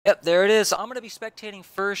Yep, there it is. So I'm going to be spectating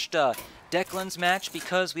first Declan's match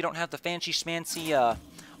because we don't have the fancy schmancy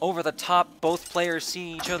over the top, both players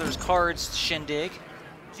see each other's cards shindig.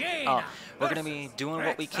 We're going to be doing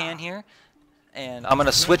what we can here. And I'm going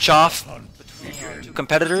to switch off between our two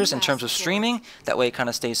competitors in terms of streaming. That way it kind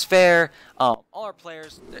of stays fair. All our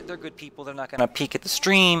players, they're good people. They're not going to peek at the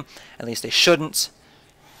stream. At least they shouldn't.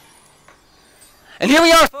 And here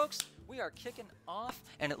we are, folks. We are kicking off,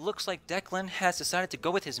 and it looks like Declan has decided to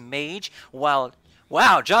go with his Mage, while,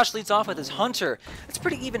 wow, Josh leads off with his Hunter. It's a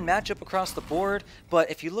pretty even matchup across the board,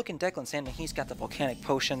 but if you look in Declan's hand, he's got the Volcanic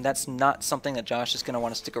Potion. That's not something that Josh is going to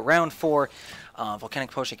want to stick around for.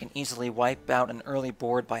 Volcanic Potion can easily wipe out an early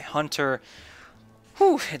board by Hunter.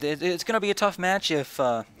 Whew, it's going to be a tough match if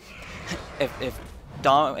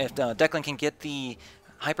Declan can get the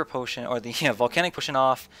Hyper Potion or the Volcanic Potion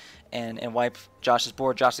off and wipe Josh's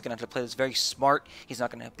board. Josh is going to have to play this very smart. He's not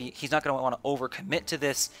going to want to overcommit to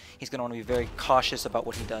this. He's going to want to be very cautious about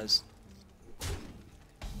what he does.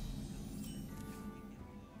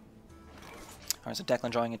 All right, so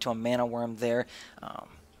Declan drawing into a Mana Worm there.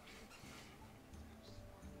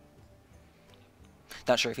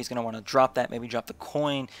 Not sure if he's going to want to drop that. Maybe drop the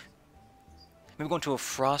coin. Maybe go into a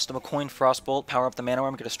coin Frostbolt, power up the Mana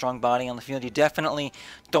Worm, get a strong body on the field. You definitely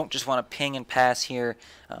don't just want to ping and pass here.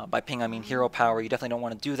 By ping, I mean hero power. You definitely don't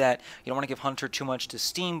want to do that. You don't want to give Hunter too much to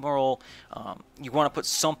steamroll. You want to put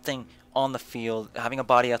something on the field. Having a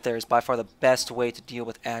body out there is by far the best way to deal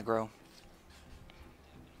with aggro.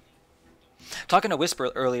 Talking to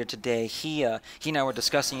Whisper earlier today, he and I were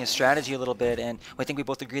discussing his strategy a little bit, and I think we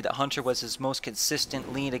both agreed that Hunter was his most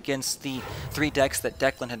consistent lead against the 3 decks that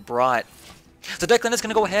Declan had brought. So Declan is going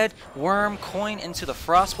to go ahead, worm, coin into the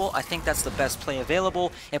Frostbolt. I think that's the best play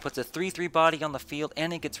available. It puts a 3/3 body on the field,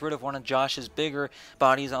 and it gets rid of one of Josh's bigger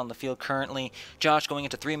bodies on the field currently. Josh going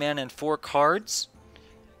into 3 mana and 4 cards.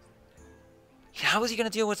 How is he going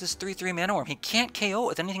to deal with this 3/3 Mana Worm? He can't KO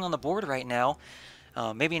with anything on the board right now.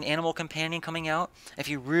 Maybe an Animal Companion coming out. If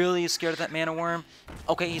he really is scared of that Mana Worm,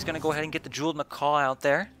 okay, he's going to go ahead and get the Jeweled Macaw out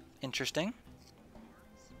there. Interesting.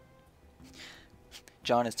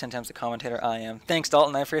 John is 10 times the commentator I am. Thanks,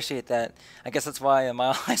 Dalton. I appreciate that. I guess that's why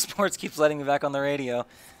Mile High Sports keeps letting me back on the radio.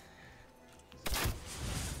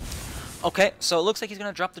 Okay, so it looks like he's going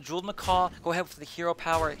to drop the Jeweled Macaw, go ahead with the hero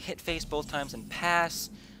power, hit face both times, and pass.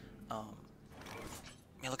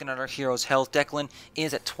 Looking at our hero's health, Declan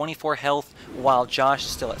is at 24 health, while Josh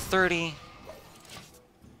is still at 30.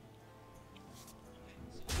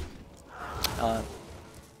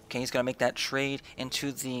 Okay, he's going to make that trade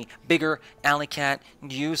into the bigger Alley Cat.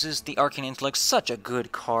 Uses the Arcane Intellect, such a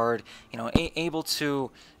good card. You know, able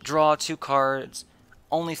to draw 2 cards,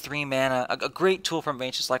 only 3 mana. A great tool for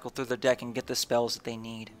Mage to cycle through their deck and get the spells that they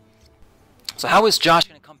need. So how is Josh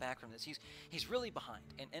going to come back from this? He's really behind.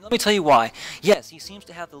 And let me tell you why. Yes, he seems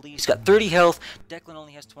to have the lead. He's got 30 health. Declan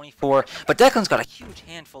only has 24. But Declan's got a huge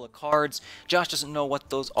handful of cards. Josh doesn't know what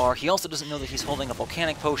those are. He also doesn't know that he's holding a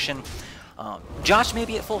Volcanic Potion. Josh may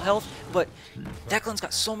be at full health, but Declan's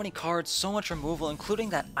got so many cards, so much removal, including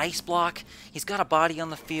that Ice Block. He's got a body on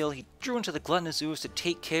the field. He drew into the Gluttonous Ooze to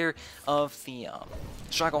take care of the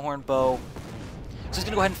Stranglehold Bow. So he's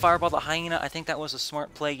going to go ahead and fireball the Hyena. I think that was a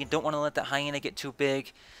smart play. You don't want to let that Hyena get too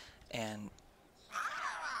big. And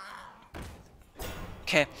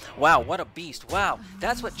okay, wow, what a beast. Wow,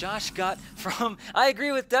 that's what Josh got from, I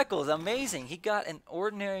agree with Deckles, amazing. He got an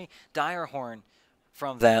ordinary Dire Horn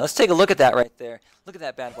from that. Let's take a look at that right there. Look at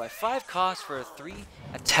that bad boy. 5 cost for a 3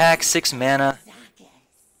 attack, 6 mana.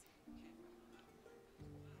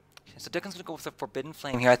 So Declan's going to go with the Forbidden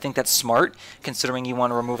Flame here. I think that's smart, considering you want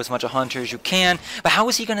to remove as much of Hunter as you can. But how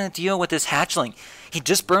is he going to deal with this Hatchling? He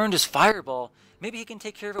just burned his Fireball. Maybe he can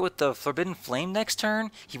take care of it with the Forbidden Flame next turn.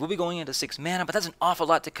 He will be going into 6 mana, but that's an awful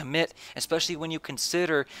lot to commit, especially when you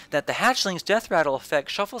consider that the Hatchling's Death Rattle effect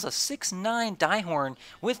shuffles a 6/9 Diehorn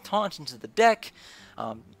with Taunt into the deck.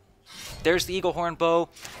 There's the Eagle Horn Bow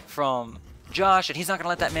from Josh, and he's not going to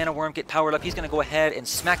let that Mana Worm get powered up. He's going to go ahead and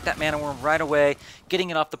smack that Mana Worm right away, getting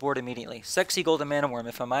it off the board immediately. Sexy Golden Mana Worm,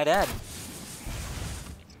 if I might add.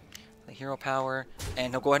 The hero power,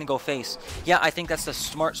 and he'll go ahead and go face. Yeah, I think that's the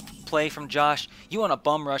smart play from Josh. You want to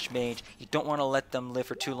bum rush Mage. You don't want to let them live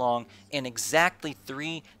for too long. In exactly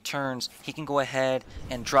 3 turns, he can go ahead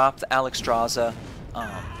and drop the Alexstrasza.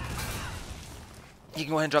 He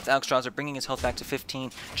can go ahead and drop the Alexstrasza, bringing his health back to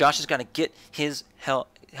 15. Josh has got to get his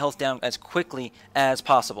health down as quickly as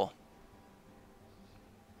possible.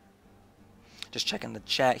 Just checking the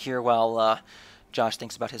chat here while Josh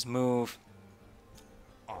thinks about his move.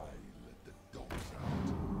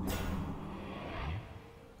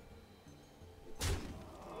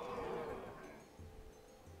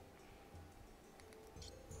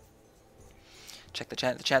 check the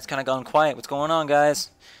chat. The chat's kind of gone quiet. What's going on,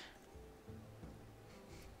 guys?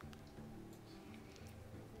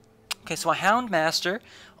 Okay, so a Houndmaster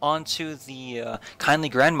onto the Kindly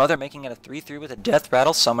Grandmother, making it a 3-3 with a Death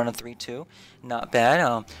Rattle, summon a 3-2. Not bad.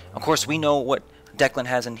 Of course, we know what Declan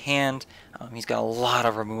has in hand. He's got a lot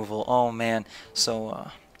of removal. Oh, man.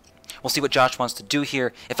 So, we'll see what Josh wants to do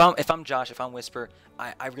here. If I'm Josh, if I'm Whisper,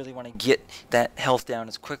 I really want to get that health down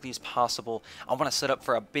as quickly as possible. I want to set up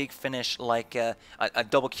for a big finish like a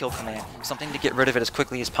double kill command, something to get rid of it as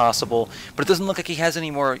quickly as possible. But it doesn't look like he has any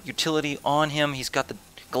more utility on him. He's got the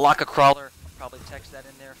Galaka Crawler. Probably text that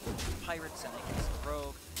in there for Pirates and against the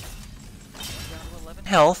Rogue. Down to 11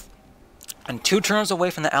 health. And 2 turns away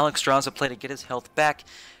from the Alexstrasza play to get his health back.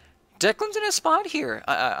 Declan's in a spot here.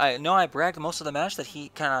 I know I bragged most of the match that he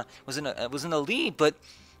kind of was in a lead, but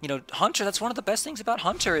you know, Hunter. That's one of the best things about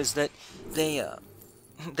Hunter is that they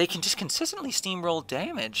can just consistently steamroll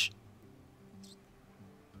damage.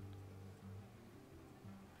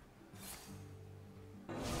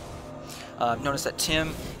 Notice that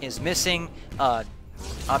Tim is missing.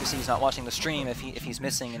 Obviously, he's not watching the stream if he's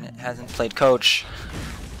missing and hasn't played coach.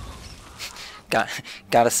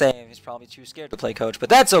 Gotta say, he's probably too scared to play coach, but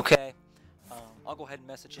that's okay. I'll go ahead and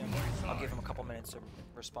message him. I'll give him a couple minutes to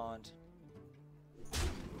respond.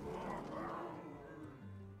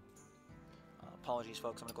 Apologies,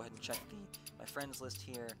 folks. I'm gonna go ahead and check my friends list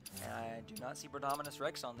here, and I do not see Predominus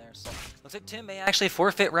Rex on there. So looks like Tim may actually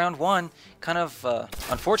forfeit round 1. Kind of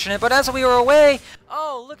unfortunate, but as we were away,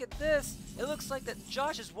 oh look at this! It looks like that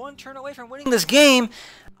Josh is 1 turn away from winning this game.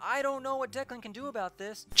 I don't know what Declan can do about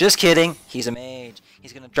this. Just kidding. He's a mage.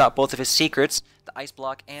 He's going to drop both of his secrets, the Ice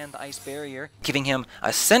Block and the Ice Barrier, giving him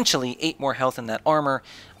essentially 8 more health in that armor.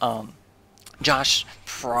 Josh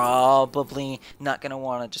probably not going to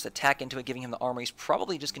want to just attack into it, giving him the armor. He's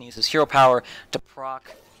probably just going to use his hero power to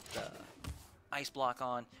proc the Ice Block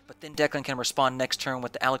on, but then Declan can respond next turn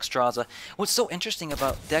with the Alexstrasza. What's so interesting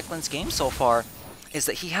about Declan's game so far is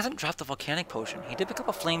that he hasn't dropped the Volcanic Potion. He did pick up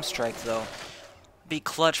a Flame Strike, though. Be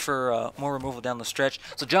clutch for more removal down the stretch.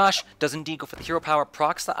 So Josh does indeed go for the hero power,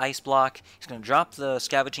 procs the Ice Block. He's going to drop the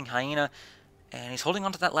Scavenging Hyena, and he's holding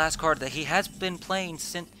on to that last card that he has been playing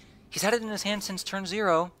since. He's had it in his hand since turn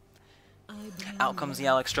 0. Out comes the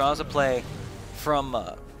Alexstrasza play from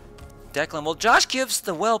Declan. Well, Josh gives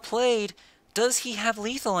the well played. Does he have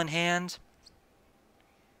lethal in hand?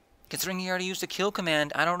 Considering he already used a kill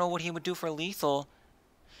command, I don't know what he would do for lethal.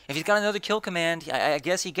 If he's got another kill command, I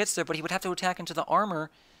guess he gets there, but he would have to attack into the armor.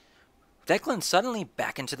 Declan suddenly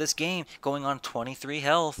back into this game, going on 23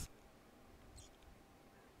 health.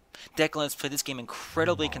 Declan has played this game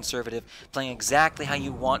incredibly conservative, playing exactly how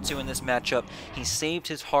you want to in this matchup. He saved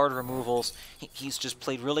his hard removals. He's just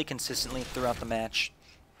played really consistently throughout the match.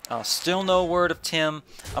 Still no word of Tim.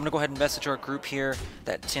 I'm going to go ahead and message our group here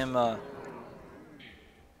that Tim...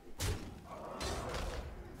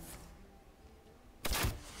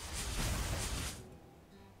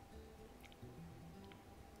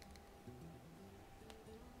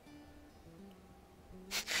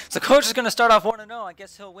 So coach is going to start off 1-0. I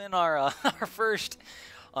guess he'll win our our first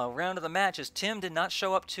round of the match, as Tim did not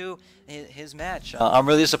show up to his match. I'm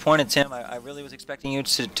really disappointed, Tim. I really was expecting you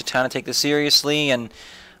to kind of take this seriously, and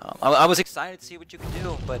I was excited to see what you could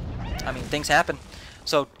do, but I mean, things happen.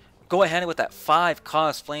 So go ahead with that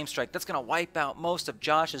 5-cost Flame Strike. That's going to wipe out most of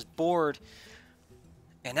Josh's board.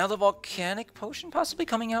 And now the Volcanic Potion possibly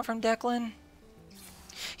coming out from Declan.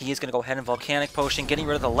 He is going to go ahead and Volcanic Potion, getting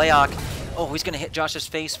rid of the Leok. Oh, he's going to hit Josh's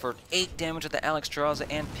face for 8 damage with the Alexstrasza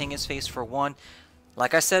and ping his face for 1.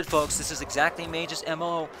 Like I said, folks, this is exactly Mage's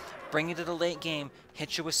MO. Bring you to the late game,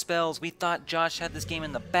 hit you with spells. We thought Josh had this game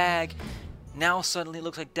in the bag. Now suddenly it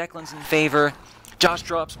looks like Declan's in favor. Josh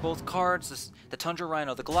drops both cards, the Tundra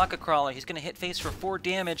Rhino, the Galaka Crawler. He's going to hit face for 4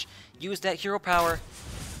 damage. Use that hero power.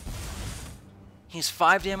 He's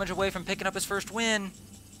 5 damage away from picking up his first win.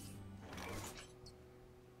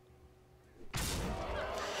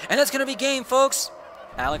 And that's going to be game, folks.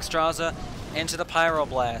 Alexstrasza into the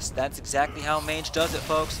Pyroblast. That's exactly how Mage does it,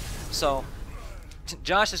 folks. So,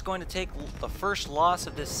 Josh is going to take the first loss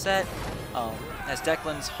of this set as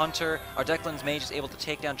Declan's Mage is able to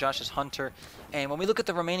take down Josh's Hunter. And when we look at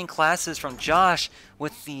the remaining classes from Josh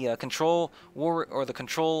with the Control War or the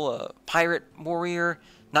Control Pirate Warrior,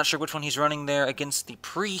 not sure which one he's running there, against the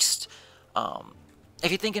Priest.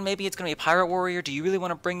 If you're thinking maybe it's going to be a Pirate Warrior, do you really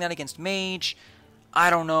want to bring that against Mage? I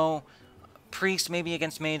don't know. Priest maybe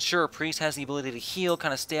against Mage. Sure, Priest has the ability to heal,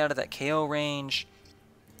 kind of stay out of that KO range.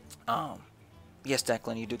 Yes,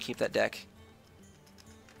 Declan, you do keep that deck.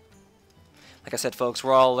 Like I said, folks,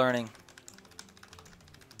 we're all learning.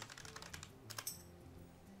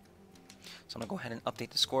 So I'm going to go ahead and update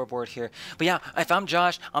the scoreboard here. But yeah, if I'm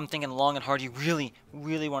Josh, I'm thinking long and hard. You really,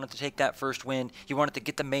 really wanted to take that first win. You wanted to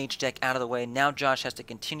get the Mage deck out of the way. Now Josh has to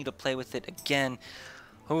continue to play with it again.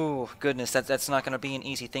 Oh, goodness, that's not going to be an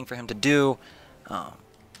easy thing for him to do.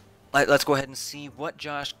 Let's go ahead and see what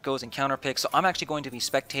Josh goes and counterpicks. So I'm actually going to be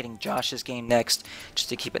spectating Josh's game next, just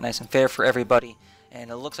to keep it nice and fair for everybody.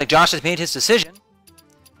 And it looks like Josh has made his decision,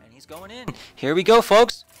 and he's going in. Here we go,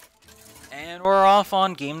 folks. And we're off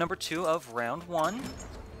on game number 2 of round 1.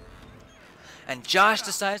 And Josh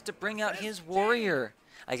decides to bring out his warrior.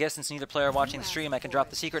 I guess since neither player watching the stream, I can drop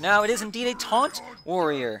the secret now. It is indeed a taunt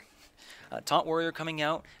warrior. Taunt warrior coming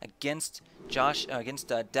out against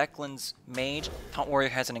Declan's Mage. Taunt warrior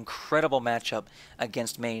has an incredible matchup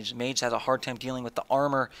against Mage. Mage has a hard time dealing with the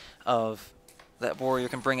armor of that warrior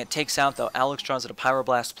can bring. It takes out the Alex draws at a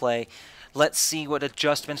Pyroblast play. Let's see what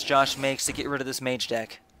adjustments Josh makes to get rid of this Mage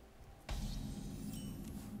deck.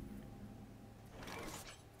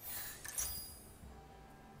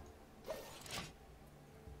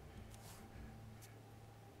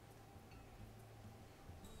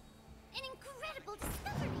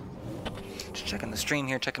 Just checking the stream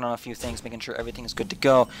here, checking on a few things, making sure everything is good to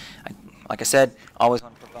go. Like I said, always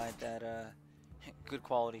want to provide that good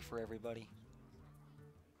quality for everybody.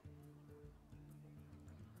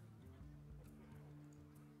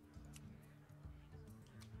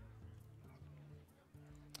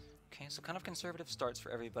 Okay, so kind of conservative starts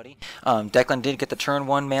for everybody. Declan did get the turn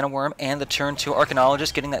 1 Mana Worm and the turn 2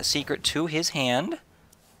 Arcanologist, getting that secret to his hand.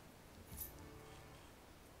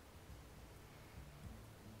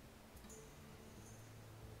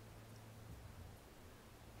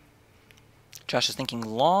 Josh is thinking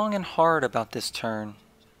long and hard about this turn.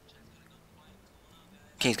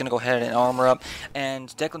 Okay, he's going to go ahead and armor up. And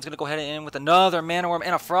Declan's going to go ahead and in with another Mana Worm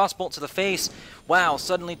and a Frostbolt to the face. Wow,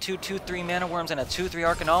 suddenly 2/2/3 Mana Worms and a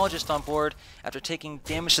 2/3 Arcanologist on board after taking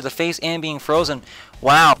damage to the face and being frozen.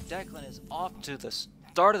 Wow, Declan is off to the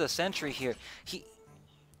start of the century here.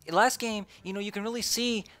 Last game, you know, you can really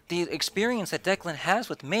see the experience that Declan has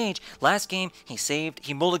with Mage. Last game, he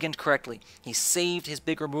mulliganed correctly. He saved his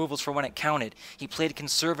big removals for when it counted. He played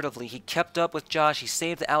conservatively. He kept up with Josh. He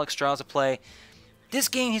saved the Alex Strauza play. This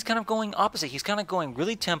game, he's kind of going opposite. He's kind of going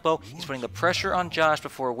really tempo. He's putting the pressure on Josh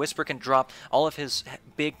before Whisper can drop all of his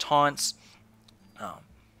big taunts.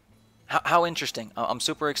 How interesting. I'm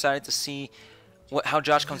super excited to see how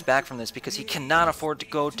Josh comes back from this, because he cannot afford to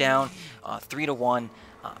go down 3-1.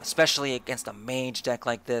 Especially against a Mage deck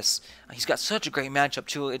like this. He's got such a great matchup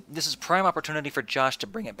too. This is prime opportunity for Josh to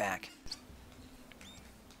bring it back.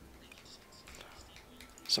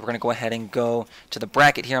 So we're going to go ahead and go to the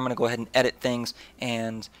bracket here. I'm going to go ahead and edit things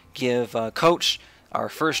and give Coach our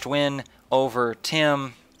first win over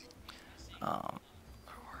Tim.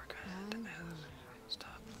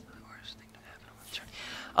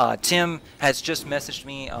 Tim has just messaged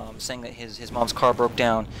me saying that his mom's car broke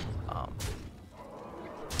down.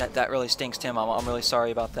 That really stinks, Tim. I'm really sorry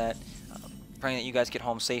about that. Praying that you guys get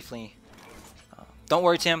home safely. Don't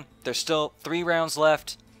worry, Tim. There's still 3 rounds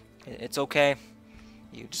left. It's okay.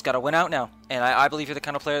 You just got to win out now. And I believe you're the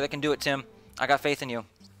kind of player that can do it, Tim. I got faith in you.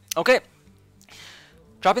 Okay.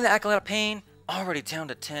 Dropping the Acolyte of Pain. Already down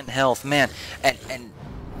to 10 health. Man. And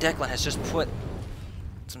Declan has just put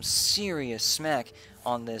some serious smack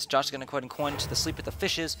on this. Josh is going to go ahead and coin to the Sleep with the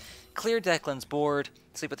Fishes. Clear Declan's board.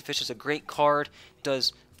 Sleep with the Fish is a great card.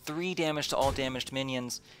 Does 3 damage to all damaged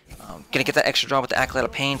minions. Gonna get that extra draw with the Acolyte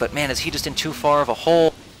of Pain, but man, is he just in too far of a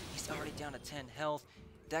hole. He's already down to 10 health.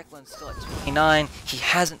 Declan's still at 29. He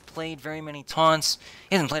hasn't played very many taunts.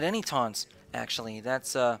 He hasn't played any taunts, actually.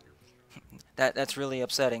 That's really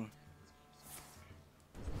upsetting.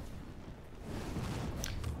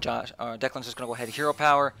 Declan's just gonna go ahead, hero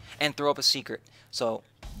power, and throw up a secret. So,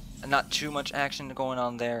 not too much action going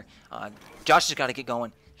on there. Josh has got to get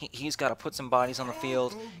going. He's got to put some bodies on the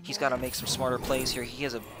field. He's got to make some smarter plays here. He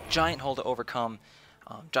has a giant hole to overcome.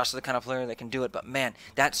 Josh is the kind of player that can do it. But man,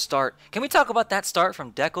 that start. Can we talk about that start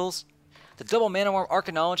from Deckles? The double Mana Worm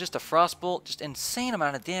Arcanologist, a Frostbolt, just insane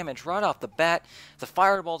amount of damage right off the bat. The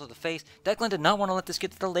fireball to the face. Declan did not want to let this get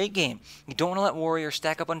to the late game. You don't want to let Warrior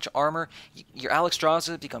stack up a bunch of armor. Your Alex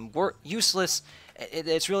Strauza become useless.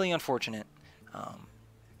 It's really unfortunate.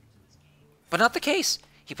 But not the case.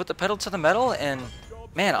 He put the pedal to the metal, and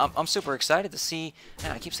man, I'm super excited to see.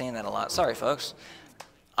 Man, I keep saying that a lot. Sorry, folks.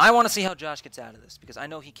 I want to see how Josh gets out of this, because I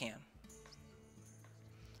know he can.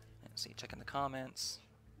 Let's see, checking the comments.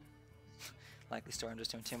 Likely story, I'm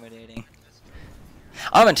just too intimidating.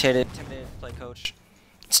 I'm intimidated to play Coach.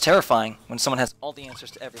 It's terrifying when someone has all the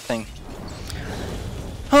answers to everything.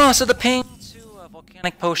 Oh, so the ping to a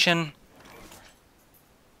Volcanic Potion.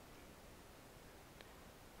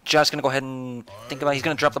 Josh's going to go ahead and think about, he's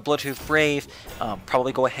going to drop the Bluetooth Brave,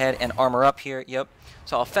 probably go ahead and armor up here. Yep.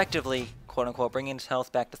 So effectively, quote unquote, bringing his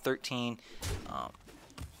health back to 13.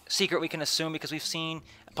 Secret we can assume, because we've seen,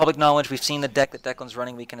 public knowledge, we've seen the deck that Declan's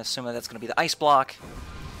running, we can assume that that's going to be the Ice Block.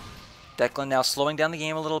 Declan now slowing down the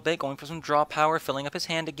game a little bit, going for some draw power, filling up his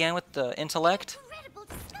hand again with the Intellect.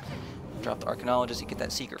 Drop the Arcanologist, you get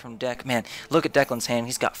that Secret from deck. Man, look at Declan's hand.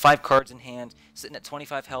 He's got 5 cards in hand, sitting at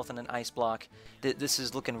 25 health and an Ice Block. This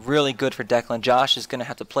is looking really good for Declan. Josh is going to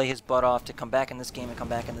have to play his butt off to come back in this game and come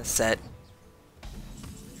back in this set.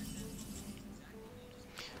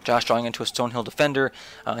 Josh drawing into a Stonehill Defender.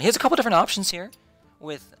 He has a couple different options here.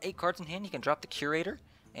 With 8 cards in hand, he can drop the Curator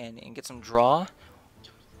and get some draw.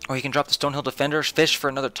 Or he can drop the Stonehill Defender, fish for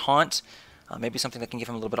another taunt. Maybe something that can give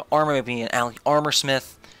him a little bit of armor, maybe an Alley Armor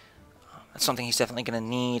Smith. That's something he's definitely going to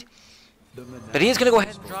need. But he is going to go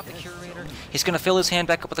ahead and drop the Curator. He's going to fill his hand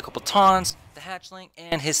back up with a couple taunts, the Hatchling,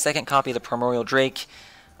 and his second copy of the Primordial Drake.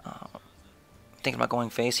 Thinking about going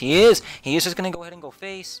face. He is just going to go ahead and go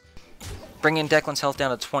face. Bringing Declan's health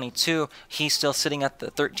down to 22. He's still sitting at the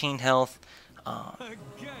 13 health.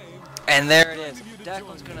 And there it is.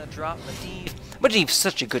 Declan's going to drop Medivh. Medivh's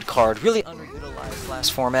such a good card. Really underutilized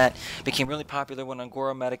last format. Became really popular when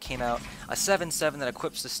Angora meta came out. A 7/7 that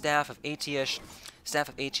equips the Staff of Atish. Staff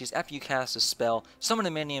of Atish after you cast a spell. Summon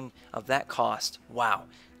a minion of that cost. Wow.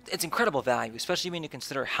 It's incredible value, especially when you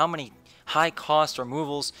consider how many high cost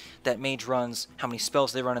removals that Mage runs, how many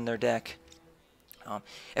spells they run in their deck.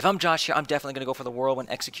 If I'm Josh here, I'm definitely going to go for the Whirlwind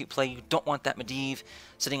Execute play. You don't want that Medivh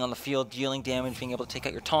sitting on the field, dealing damage, being able to take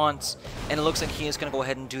out your taunts. And it looks like he is going to go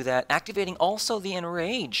ahead and do that, activating also the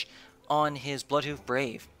Enrage on his Bloodhoof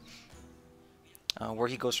Brave. Where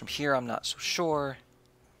he goes from here, I'm not so sure.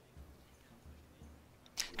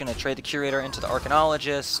 He's going to trade the Curator into the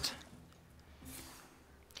Arcanologist.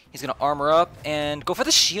 He's going to armor up and go for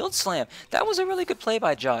the Shield Slam. That was a really good play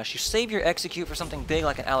by Josh. You save your Execute for something big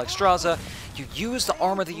like an Alexstrasza. You use the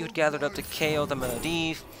armor that you had gathered up to KO the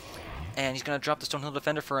Medivh. And he's going to drop the Stonehill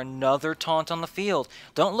Defender for another taunt on the field.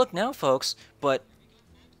 Don't look now, folks, but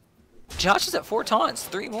Josh is at 4 taunts.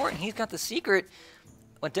 3 more, and he's got the Secret.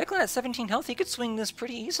 When Declan at 17 health, he could swing this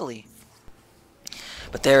pretty easily.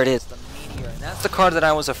 But there it is, the Meteor. And that's the card that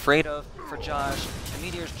I was afraid of for Josh. The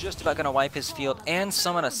Meteor's just about going to wipe his field and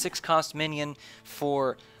summon a 6-cost minion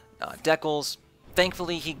for Deckles.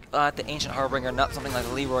 Thankfully, he got the Ancient Harbinger, not something like a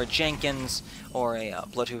Leroy Jenkins or a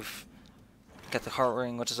Bloodhoof. Got the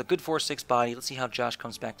Heartring, which is a good 4/6 body. Let's see how Josh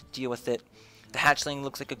comes back to deal with it. The Hatchling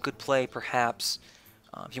looks like a good play, perhaps.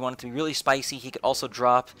 If you want it to be really spicy, he could also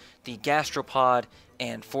drop the Gastropod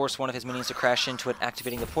and force one of his minions to crash into it,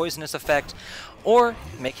 activating the poisonous effect, or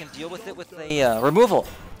make him deal with it with a removal.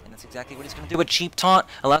 And that's exactly what he's going to do. A cheap taunt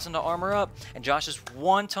allows him to armor up, and Josh is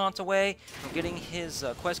 1 taunt away from getting his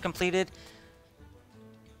quest completed.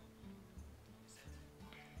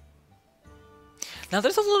 Now,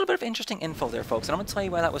 there's a little bit of interesting info there, folks, and I'm going to tell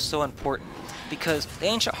you why that was so important. Because the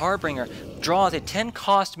Ancient Harbinger draws a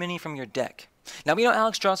 10-cost mini from your deck. Now, we know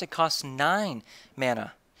Alexstrasza costs 9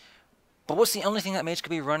 mana. But what's the only thing that Mage could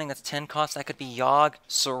be running that's 10 costs? That could be Yogg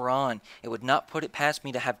Saron. It would not put it past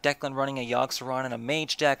me to have Declan running a Yogg Saron in a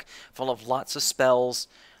Mage deck full of lots of spells.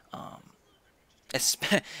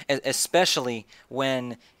 Especially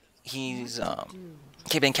when he's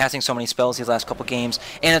been casting so many spells these last couple games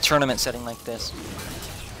in a tournament setting like this.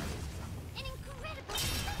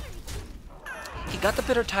 He got the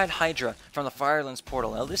Bittertide Hydra from the Firelands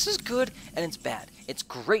portal. Now, this is good and it's bad. It's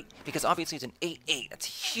great because obviously it's an 8/8.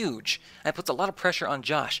 That's huge. And it puts a lot of pressure on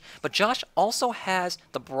Josh. But Josh also has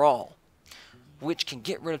the Brawl, which can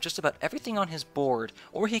get rid of just about everything on his board,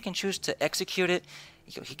 or he can choose to execute it.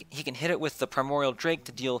 He can hit it with the Primordial Drake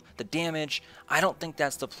to deal the damage. I don't think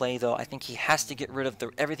that's the play, though. I think he has to get rid of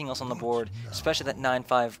everything else on the board, especially that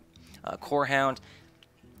 9/5 Core Hound.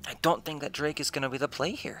 I don't think that Drake is going to be the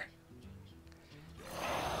play here.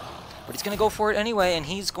 But he's going to go for it anyway, and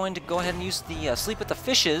he's going to go ahead and use the Sleep with the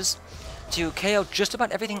Fishes to KO just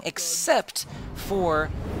about everything except for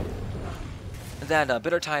that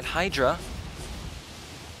Bittertide Hydra.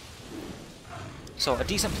 So a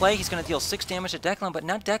decent play. He's going to deal 6 damage to Declan, but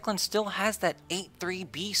now Declan still has that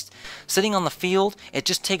 8/3 beast sitting on the field. It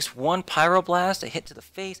just takes 1 Pyroblast, a hit to the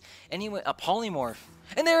face, anyway, a Polymorph.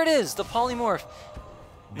 And there it is, the Polymorph.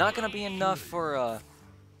 Not going to be enough for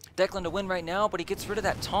Declan to win right now, but he gets rid of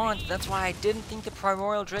that taunt. That's why I didn't think the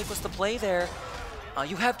Primordial Drake was the play there.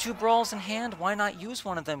 You have 2 Brawls in hand. Why not use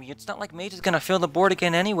one of them? It's not like Mage is going to fill the board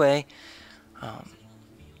again anyway.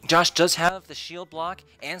 Josh does have the shield block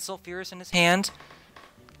and Sulfuras in his hand.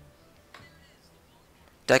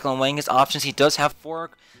 Declan weighing his options. He does have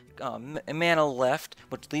 4 mana left,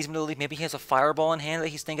 which leads me to believe maybe he has a fireball in hand that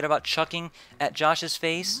he's thinking about chucking at Josh's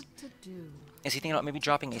face. Is he thinking about maybe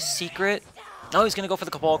dropping a secret? Oh, he's going to go for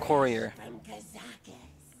the Cabal Courier.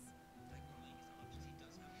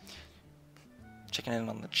 Checking in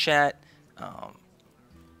on the chat.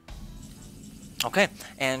 Okay,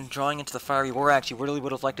 and drawing into the Fiery War Axe. You really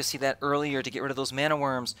would have liked to see that earlier to get rid of those mana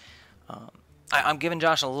worms. I'm giving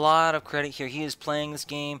Josh a lot of credit here. He is playing this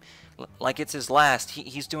game like it's his last.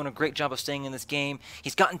 He's doing a great job of staying in this game.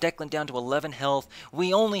 He's gotten Declan down to 11 health.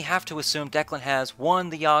 We only have to assume Declan has 1,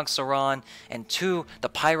 the Yogg-Saron, and 2, the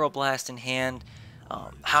Pyroblast in hand.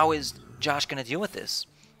 How is Josh going to deal with this?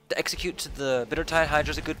 The Execute to the Bittertide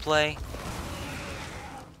Hydra is a good play.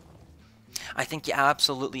 I think you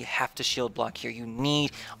absolutely have to shield block here. You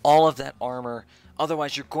need all of that armor.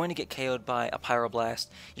 Otherwise, you're going to get KO'd by a Pyroblast.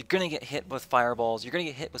 You're going to get hit with Fireballs. You're going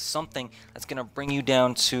to get hit with something that's going to bring you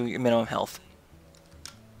down to your minimum health.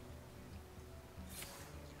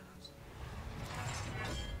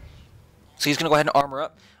 So he's going to go ahead and armor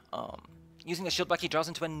up. Using a shield block, he draws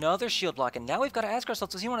into another shield block. And now we've got to ask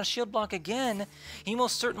ourselves, does he want to shield block again? He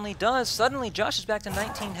most certainly does. Suddenly, Josh is back to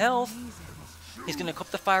 19 health. He's going to equip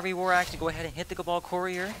the Fiery War Axe to go ahead and hit the Cabal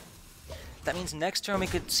Courier. That means next turn we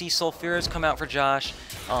could see Sulfuras come out for Josh.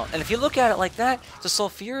 And if you look at it like that, the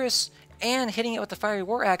Sulfuras and hitting it with the Fiery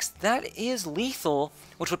War Axe, that is lethal,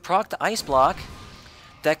 which would proc the Ice Block.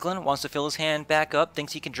 Declan wants to fill his hand back up,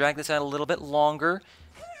 thinks he can drag this out a little bit longer.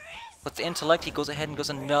 With the Intellect, he goes ahead and goes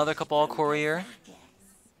another Cabal Courier.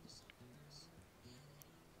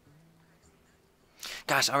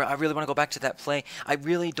 Gosh, I really want to go back to that play. I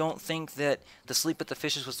really don't think that the Sleep at the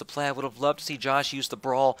Fishes was the play. I would have loved to see Josh use the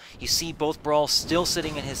Brawl. You see both Brawls still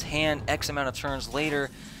sitting in his hand X amount of turns later.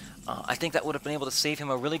 I think that would have been able to save him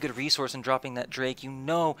a really good resource in dropping that Drake. You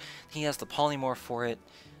know he has the Polymorph for it.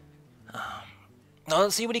 Now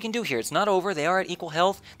let's see what he can do here. It's not over. They are at equal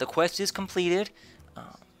health. The quest is completed.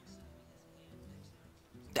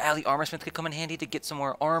 The Alley Armorsmith could come in handy to get some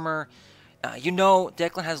more armor. You know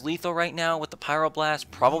Declan has lethal right now with the Pyroblast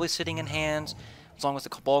probably sitting in hands, as long as the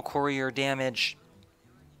Cabal Courier damage.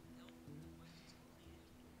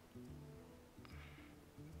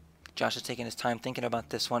 Josh is taking his time thinking about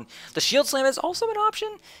this one. The Shield Slam is also an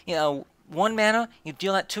option. You know, 1 mana, you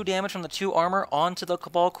deal that 2 damage from the 2 armor onto the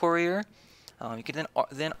Cabal Courier. You can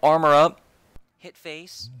then armor up, hit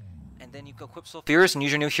face, and then you can equip Sulfuras and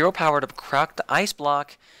use your new hero power to crack the Ice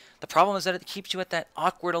Block. The problem is that it keeps you at that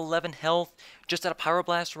awkward 11 health, just at a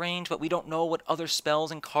Pyroblast range, but we don't know what other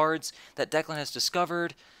spells and cards that Declan has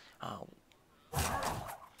discovered.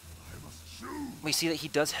 We see that he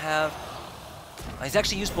does have... he's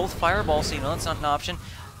actually used both Fireballs, so you know that's not an option.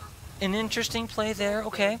 An interesting play there,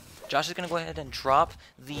 okay. Josh is going to go ahead and drop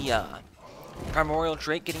the Primordial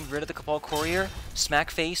Drake, getting rid of the Cabal Courier,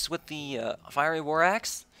 smack face with the Fiery War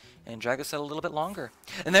Axe, and drag us out a little bit longer.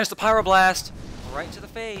 And there's the Pyroblast, right to the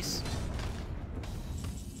face.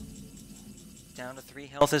 Down to 3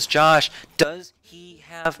 health is Josh. Does he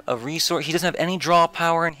have a resource? He doesn't have any draw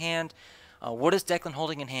power in hand. What is Declan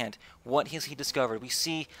holding in hand? What has he discovered? We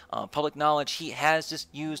see public knowledge. He has just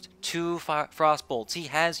used 2 Frost Bolts. He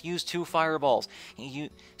has used 2 Fireballs.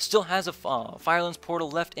 He still has a Firelands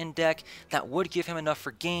Portal left in deck. That would give him enough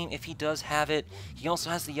for game if he does have it. He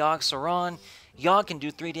also has the Yogg-Saron. Yogg can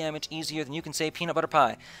do 3 damage easier than you can say peanut butter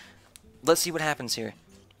pie. Let's see what happens here.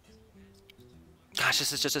 Gosh,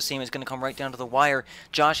 this is just a scene. It's going to come right down to the wire.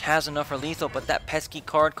 Josh has enough for lethal, but that pesky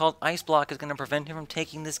card called Ice Block is going to prevent him from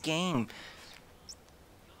taking this game.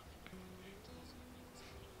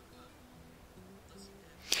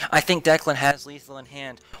 I think Declan has lethal in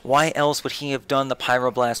hand. Why else would he have done the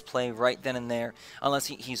Pyroblast play right then and there? Unless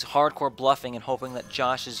he's hardcore bluffing and hoping that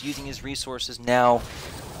Josh is using his resources now.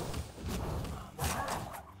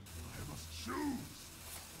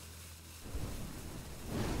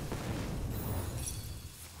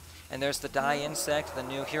 And there's the Die Insect, the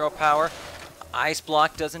new hero power. Ice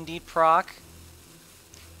Block does indeed proc.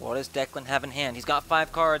 What does Declan have in hand? He's got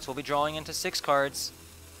 5 cards. We'll be drawing into 6 cards.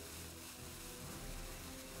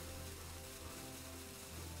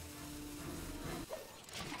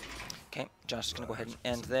 Okay, Josh is going to go ahead and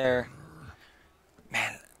end there.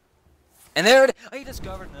 Man. And there it is. Oh, he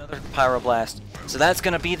discovered another Pyroblast. So that's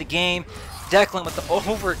going to be the game. Declan with the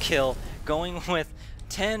overkill, going with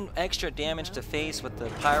 10 extra damage to face with the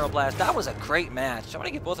Pyroblast. That was a great match. I want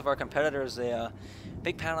to give both of our competitors a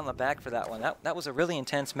big pat on the back for that one. That was a really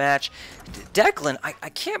intense match. Declan, I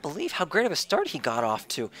can't believe how great of a start he got off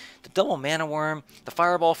to. The double Mana Worm, the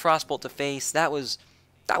Fireball Frostbolt to face, that was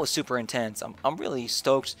super intense. I'm really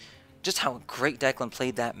stoked just how great Declan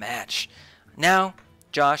played that match. Now,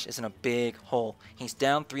 Josh is in a big hole. He's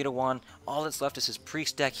down 3-1. All that's left is his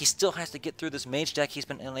priest deck. He still has to get through this mage deck he's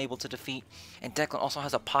been unable to defeat. And Declan also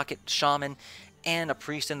has a pocket shaman and a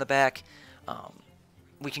priest in the back.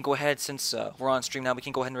 We can go ahead, since we're on stream now, we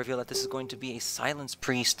can go ahead and reveal that this is going to be a silence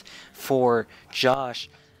priest for Josh.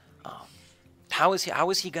 How is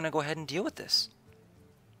he going to go ahead and deal with this?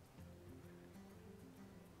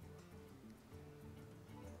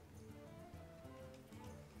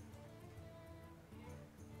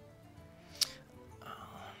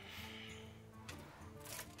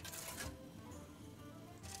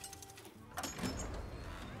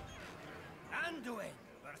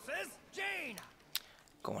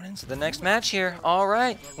 Going into the next match here. All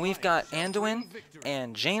right, we've got Anduin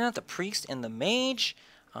and Jaina, the priest and the mage.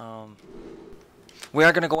 We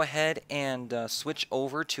are going to go ahead and switch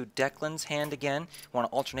over to Declan's hand again. We want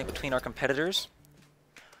to alternate between our competitors.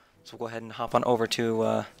 So we'll go ahead and hop on over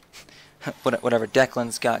to whatever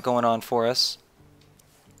Declan's got going on for us.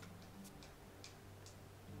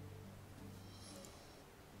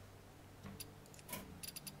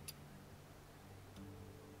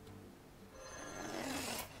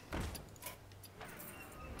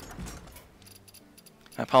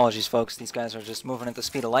 My apologies, folks. These guys are just moving at the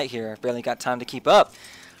speed of light here. I've barely got time to keep up.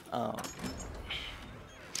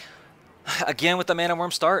 Again with the Mana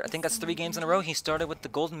Worm start. I think that's 3 games in a row. He started with the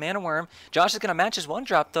Golden Mana Worm. Josh is going to match his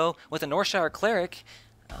 1-drop, though, with a Northshire Cleric.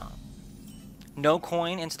 No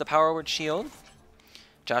coin into the Power Word Shield.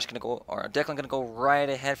 Josh going to go, or Declan going to go right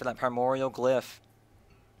ahead for that Primordial Glyph.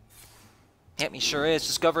 Yep, he sure is.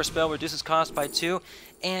 Discover a spell, reduces cost by 2,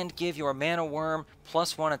 and give your Mana Worm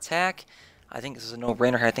 +1 attack. I think this is a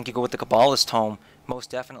no-brainer here. I think you go with the Kabbalist Tome, most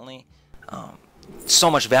definitely.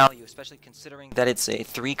 So much value, especially considering that it's a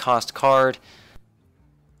 3-cost card.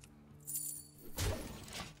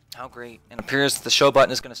 How great. And it appears the show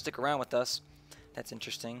button is going to stick around with us. That's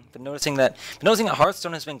interesting. But noticing that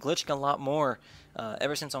Hearthstone has been glitching a lot more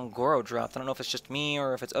ever since Ongoro dropped. I don't know if it's just me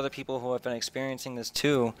or if it's other people who have been experiencing this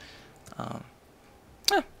too.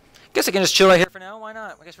 Guess I can just chill right here for now. Why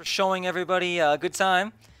not? I guess we're showing everybody a good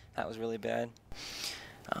time. That was really bad.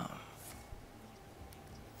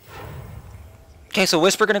 Okay, so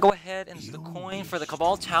Whisper going to go ahead and the coin for the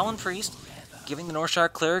Cabal Talon Priest, giving the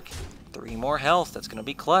Northshire Cleric 3 more health. That's going to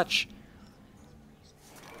be clutch.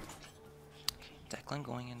 Okay, Declan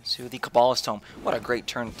going into the Kabbalist Tome. What a great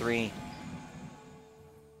turn 3.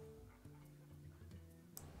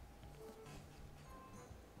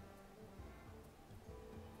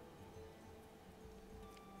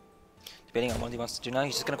 Debating on what he wants to do now.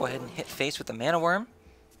 He's just going to go ahead and hit face with the Mana Worm.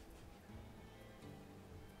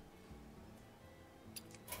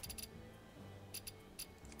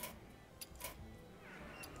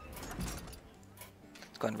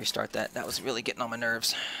 Let's go ahead and restart that. That was really getting on my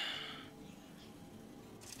nerves.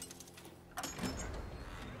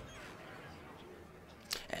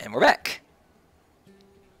 And we're back.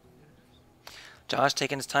 Josh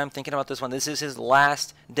taking his time thinking about this one. This is his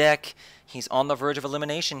last deck. He's on the verge of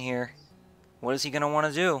elimination here. What is he going to want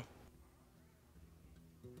to do?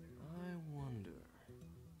 I wonder.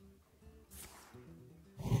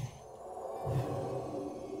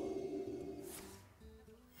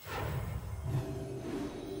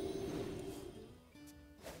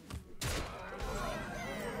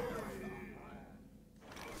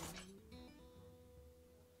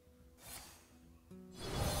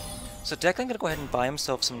 So Declan going to go ahead and buy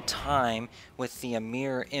himself some time with the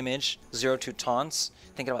mirror image, 0-2 taunts.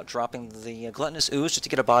 Thinking about dropping the Gluttonous Ooze just to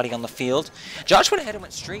get a body on the field. Josh went ahead and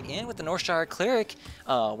went straight in with the Northshire Cleric.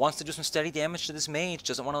 Wants to do some steady damage to this mage.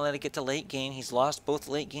 Doesn't want to let it get to late game. He's lost both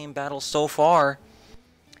late game battles so far.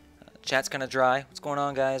 Chat's kind of dry. What's going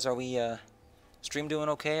on, guys? Are we stream doing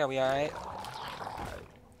okay? Are we alright?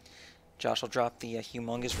 Josh will drop the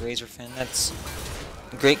humongous Razor Fin. That's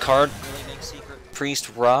a great card. Really makes Secret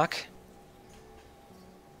Priest rock.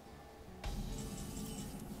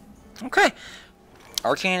 Okay.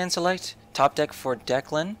 Arcane Intellect, top deck for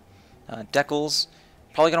Declan. Deckles,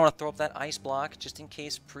 probably going to want to throw up that Ice Block just in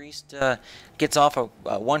case Priest gets off a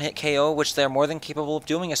one-hit KO, which they're more than capable of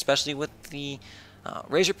doing, especially with the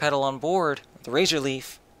Razor Petal on board, the Razor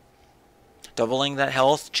Leaf. Doubling that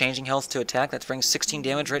health, changing health to attack, that brings 16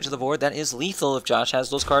 damage right to the board. That is lethal if Josh has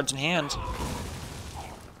those cards in hand.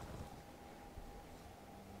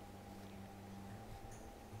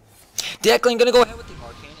 Declan going to go ahead with the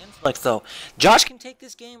Arcane Intellect, though. Josh can take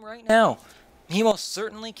this game right now. He most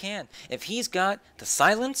certainly can. If he's got the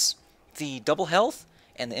Silence, the double health,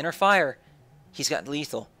 and the Inner Fire, he's got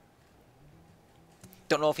lethal.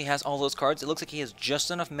 Don't know if he has all those cards. It looks like he has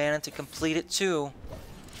just enough mana to complete it, too.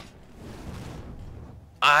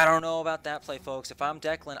 I don't know about that play, folks. If I'm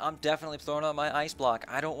Declan, I'm definitely throwing out my ice block.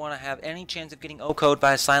 I don't want to have any chance of getting OHKO'd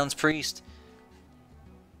by a Silence Priest.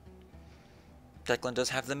 Declan does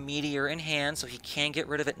have the Meteor in hand, so he can get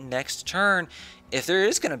rid of it next turn, if there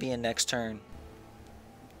is going to be a next turn.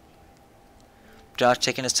 Josh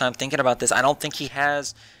taking his time thinking about this. I don't think he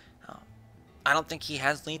has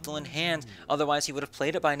lethal in hand. Otherwise, he would have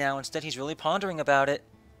played it by now. Instead, he's really pondering about it.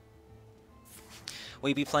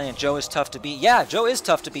 We be playing Joe is tough to beat. Yeah, Joe is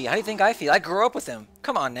tough to beat. How do you think I feel? I grew up with him.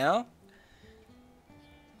 Come on now.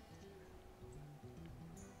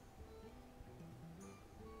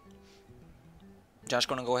 Josh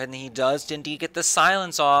going to go ahead and he does indeed get the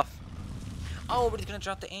silence off. Oh, but he's going to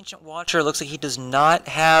drop the Ancient Watcher. Looks like he does not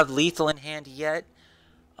have lethal in hand yet.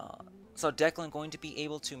 So Declan going to be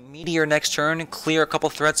able to Meteor next turn and clear a couple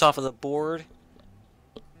threats off of the board.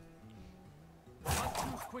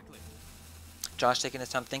 Josh taking his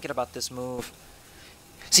time thinking about this move.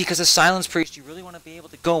 See, because as Silence Priest, you really want to be able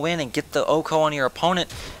to go in and get the OHKO on your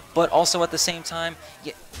opponent, but also at the same time,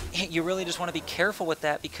 you really just want to be careful with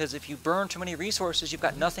that, because if you burn too many resources, you've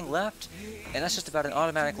got nothing left, and that's just about an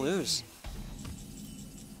automatic lose.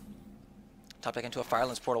 Top deck into a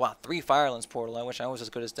Firelance Portal. Wow, 3 Firelance Portal. I wish I was as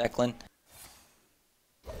good as Declan.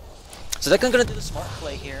 So Declan's going to do the smart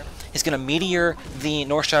play here. He's going to Meteor the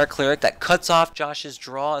Northshire Cleric. That cuts off Josh's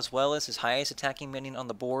draw as well as his highest attacking minion on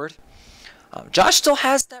the board. Josh still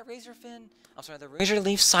has that the Razor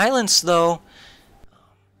Leaf Silence, though.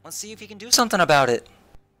 Let's see if he can do something about it.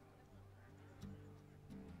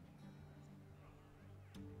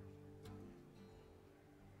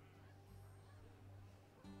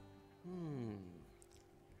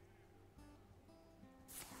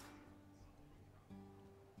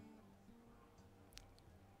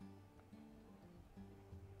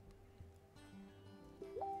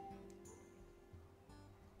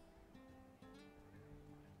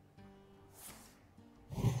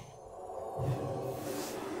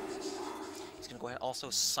 Go ahead, also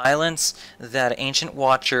silence that Ancient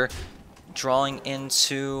Watcher, drawing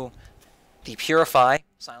into the Purify,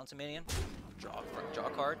 silence a minion, draw a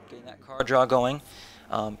card, getting that card draw going,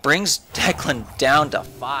 brings Declan down to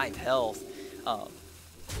 5 health,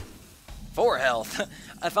 4 health.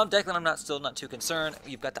 If I'm Declan, I'm still not too concerned.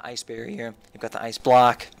 You've got the Ice Barrier, you've got the Ice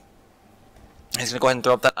Block. He's gonna go ahead and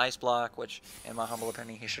throw up that Ice Block, which, in my humble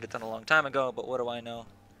opinion, he should have done a long time ago. But what do I know?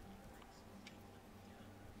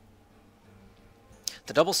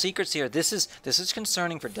 The double secrets here, this is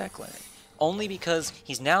concerning for Declan, only because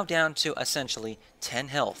he's now down to essentially 10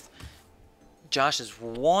 health. Josh is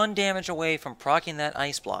 1 damage away from proccing that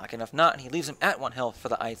ice block, and if not, he leaves him at 1 health for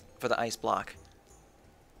the ice block.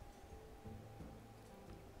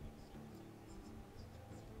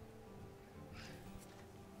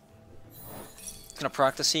 He's gonna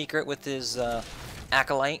proc the secret with his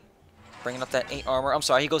Acolyte, bringing up that 8 armor. I'm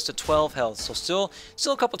sorry, he goes to 12 health, so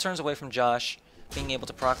still a couple turns away from Josh being able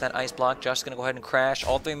to proc that ice block. Josh is going to go ahead and crash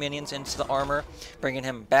all 3 minions into the armor, bringing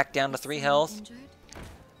him back down to 3 health.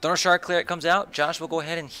 The Northshire Cleric comes out. Josh will go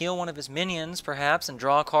ahead and heal one of his minions, perhaps, and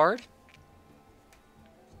draw a card.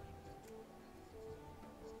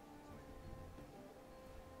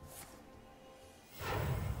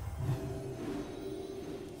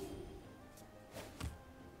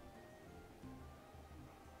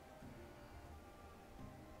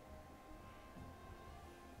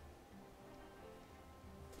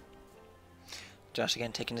 Josh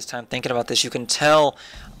again taking his time thinking about this. You can tell,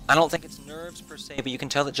 I don't think it's nerves per se, but you can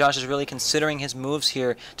tell that Josh is really considering his moves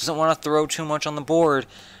here. Doesn't want to throw too much on the board.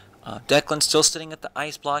 Declan's still sitting at the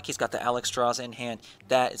ice block. He's got the Alexstrasza in hand.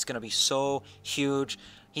 That is going to be so huge.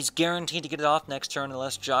 He's guaranteed to get it off next turn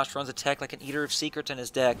unless Josh runs a tech like an Eater of Secrets in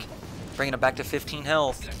his deck, bringing him back to 15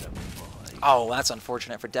 health. Oh, that's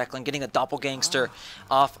unfortunate for Declan, getting a Doppelgangster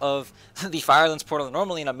off of the Firelance Portal.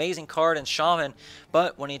 Normally an amazing card in Shaman,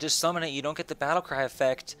 but when you just summon it, you don't get the Battlecry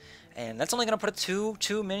effect. And that's only going to put a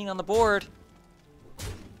 2/2 minion on the board.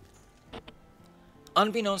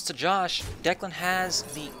 Unbeknownst to Josh, Declan has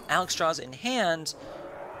the Alexstrasza in hand,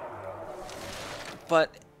 but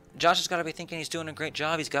Josh has got to be thinking he's doing a great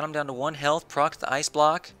job. He's got him down to 1 health, procs the ice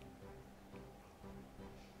block.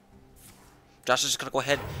 Josh is just going to go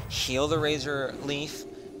ahead, heal the Razor Leaf,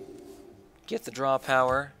 get the draw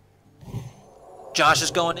power. Josh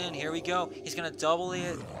is going in. Here we go. He's going to double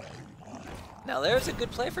it. Now there's a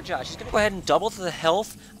good play for Josh. He's going to go ahead and double the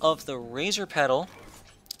health of the Razor Petal.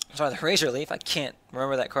 Sorry, the Razor Leaf. I can't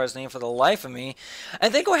remember that card's name for the life of me.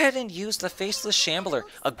 And then go ahead and use the Faceless Shambler,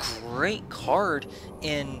 a great card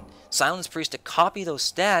in Silence Priest to copy those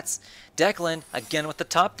stats. Declan, again with the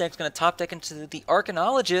top deck, is going to top deck into the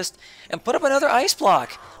Arcanologist and put up another Ice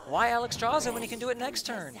Block. Why Alexstrasza when he can do it next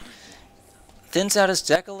turn? Thins out his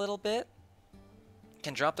deck a little bit.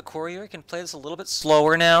 Can drop the Courier, can play this a little bit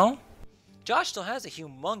slower now. Josh still has a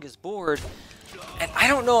humongous board, and I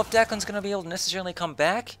don't know if Declan's going to be able to necessarily come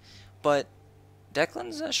back, but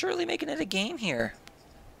Declan's surely making it a game here.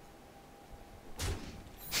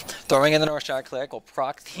 Throwing in the Northshire Cleric will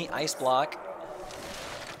proc the Ice Block.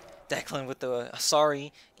 Declan with the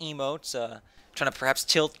sorry emotes, trying to perhaps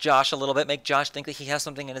tilt Josh a little bit, make Josh think that he has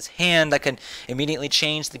something in his hand that can immediately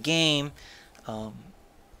change the game.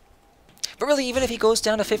 But really, even if he goes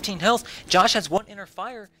down to 15 health, Josh has one Inner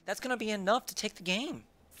Fire. That's going to be enough to take the game.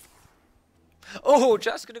 Oh,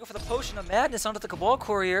 Josh is going to go for the Potion of Madness onto the Cabal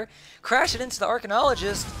Courier, crash it into the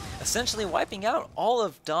Arcanologist, essentially wiping out all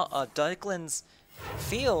of Declan's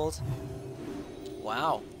field.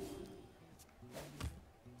 Wow.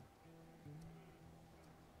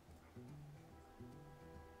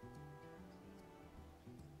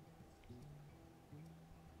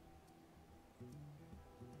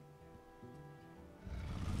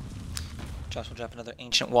 Josh will drop another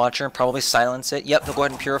Ancient Watcher and probably silence it. Yep, he'll go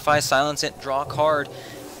ahead and Purify, silence it, draw a card.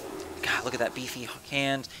 God, look at that beefy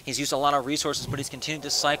hand. He's used a lot of resources, but he's continued to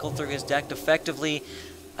cycle through his deck effectively.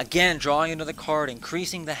 Again, drawing another card,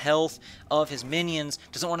 increasing the health of his minions.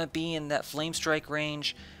 Doesn't want to be in that Flame Strike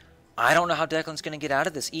range. I don't know how Declan's going to get out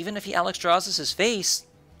of this. Even if he Alexstrasza's his face.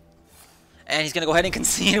 And he's going to go ahead and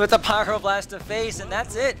concede with the Pyroblast to face, and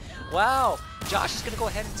that's it. Wow. Josh is going to go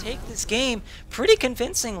ahead and take this game pretty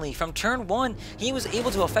convincingly. From turn one, he was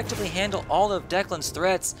able to effectively handle all of Declan's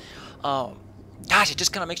threats. Gosh, it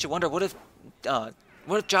just kind of makes you wonder, what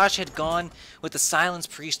if Josh had gone with the Silence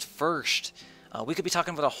Priest first? We could be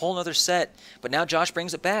talking about a whole other set, but now Josh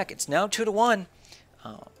brings it back. It's now 2-1.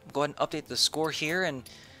 Go ahead and update the score here and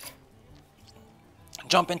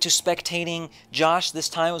jump into spectating Josh this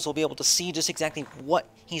time, as we'll be able to see just exactly what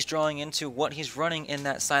he's drawing into, what he's running in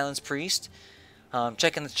that Silence Priest.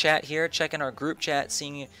 Checking the chat here, checking our group chat,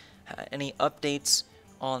 seeing any updates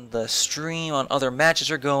on the stream, on other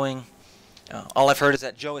matches are going. All I've heard is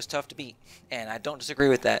that Joe is tough to beat, and I don't disagree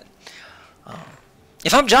with that.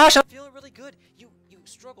 If I'm Josh, I'm feeling really good. You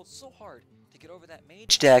struggled so hard to get over that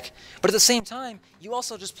Mage deck, but at the same time, you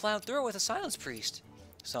also just plowed through with a Silence Priest.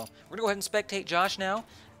 So we're going to go ahead and spectate Josh now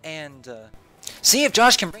and see if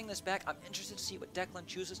Josh can bring this back. I'm interested to see what Declan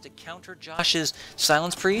chooses to counter Josh's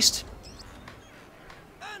Silence Priest.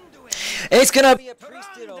 It's going to be a Priest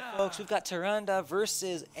Ditto, folks. We've got Tyrande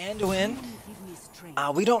versus Anduin.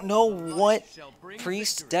 We don't know what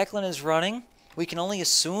Priest Declan is running. We can only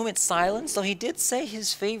assume it's Silence, though he did say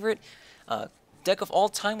his favorite deck of all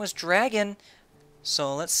time was Dragon.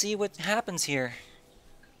 So let's see what happens here.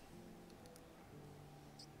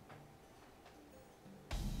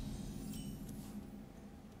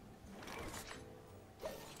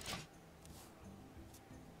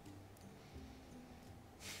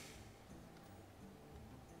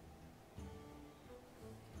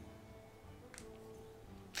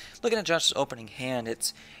 Looking at Josh's opening hand,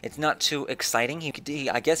 it's not too exciting.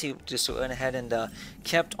 I guess he just went ahead and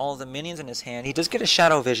kept all the minions in his hand. He does get a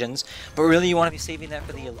Shadow Visions, but really you want to be saving that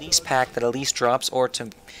for the Elise pack that Elise drops, or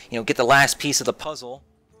to get the last piece of the puzzle.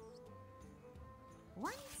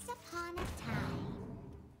 Once upon a time.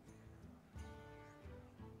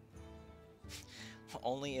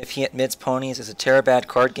 Only if he admits Ponies is a Terabad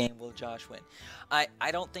card game will Josh win.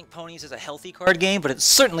 I don't think Ponies is a healthy card game, but it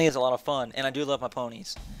certainly is a lot of fun, and I do love my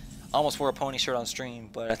Ponies. Almost wore a pony shirt on stream,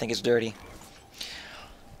 but I think it's dirty.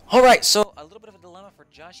 Alright, so a little bit of a dilemma for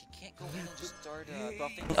Josh. He can't go in and just start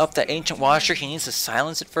buffing up that Ancient Watcher. He needs to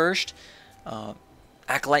silence it first.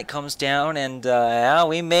 Acolyte comes down, and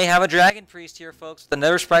we may have a Dragon Priest here, folks. The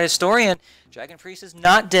Nether Sprite Historian. Dragon Priest is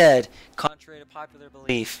not dead, contrary to popular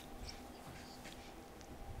belief.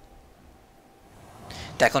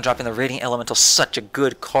 Declan dropping the Radiant Elemental, such a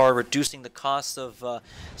good card, reducing the cost of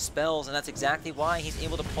spells, and that's exactly why he's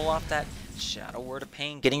able to pull off that Shadow Word of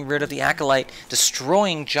Pain, getting rid of the Acolyte,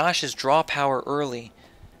 destroying Josh's draw power early.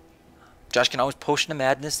 Josh can always Potion of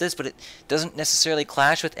Madness this, but it doesn't necessarily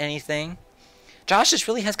clash with anything. Josh just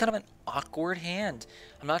really has kind of an awkward hand.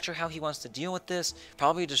 I'm not sure how he wants to deal with this.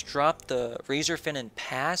 Probably just drop the Razorfin and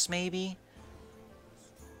pass, maybe?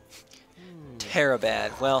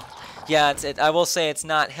 Terabad. Well, yeah, I will say it's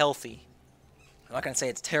not healthy. I'm not going to say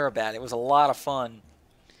it's Terabad. It was a lot of fun.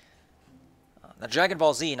 Now, Dragon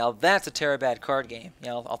Ball Z, now that's a Terabad card game.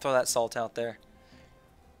 Yeah, I'll throw that salt out there.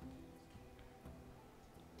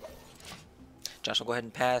 Josh will go ahead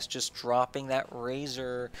and pass, just dropping that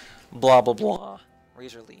Razor, blah, blah, blah.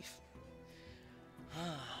 Razor Leaf.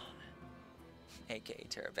 AKA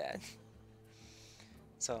Terabad.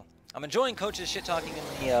 So, I'm enjoying Coach's shit-talking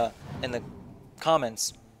in the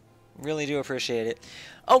comments. Really do appreciate it.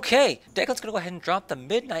 Okay, Deckles going to go ahead and drop the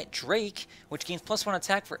Midnight Drake, which gains +1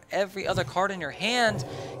 attack for every other card in your hand.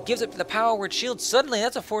 Gives it the Power Word Shield. Suddenly,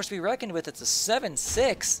 that's a force to be reckoned with. It's a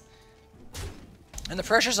 7/6. And the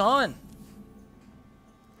pressure's on.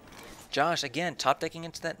 Josh, again, top decking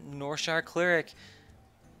into that Northshire Cleric.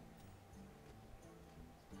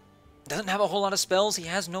 Doesn't have a whole lot of spells. He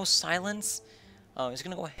has no silence. He's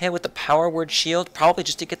going to go ahead with the Power Word Shield, probably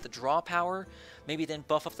just to get the draw power. Maybe then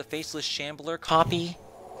buff up the Faceless Shambler copy.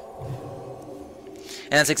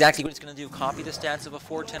 And that's exactly what he's going to do. Copy the stats of a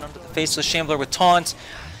 4/10 onto the Faceless Shambler with Taunt.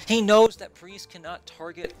 He knows that Priest cannot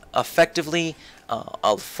target effectively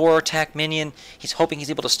a 4-attack minion. He's hoping he's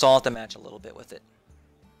able to stall out the match a little bit with it.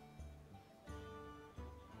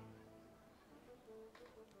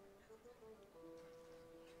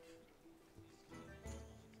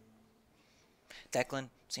 Declan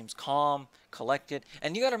seems calm, collected.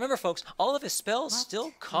 And you gotta remember, folks, all of his spells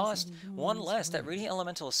still cost 1 less. That Radiant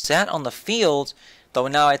Elemental sat on the field, though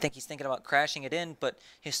now I think he's thinking about crashing it in, but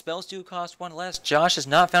his spells do cost 1 less. Josh has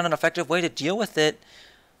not found an effective way to deal with it.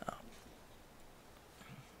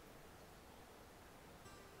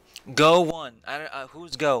 Go 1.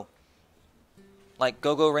 Who's Go? Like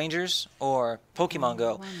Go-Go Rangers or Pokemon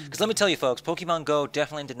Go? Because let me tell you, folks, Pokemon Go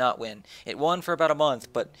definitely did not win. It won for about a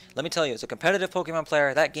month, but let me tell you, as a competitive Pokemon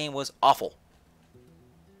player, that game was awful.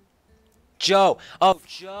 Joe. Oh,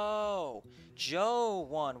 Joe. Joe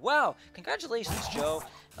won. Wow. Congratulations, Joe.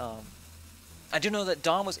 I do know that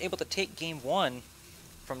Dom was able to take game 1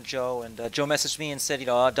 from Joe, and Joe messaged me and said, you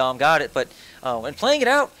know, Dom got it. But when playing it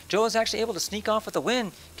out, Joe was actually able to sneak off with a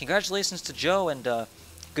win. Congratulations to Joe, and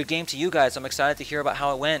good game to you guys. I'm excited to hear about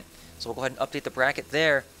how it went. So we'll go ahead and update the bracket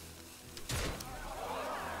there.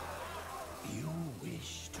 You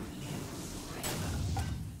wish to live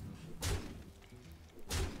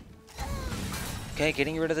forever. Okay,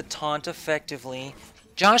 getting rid of the taunt effectively.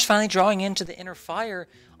 Josh finally drawing into the inner fire.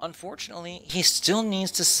 Unfortunately, he still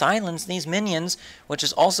needs to silence these minions, which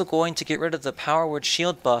is also going to get rid of the Power Word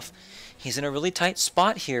Shield buff. He's in a really tight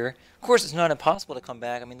spot here. Of course, it's not impossible to come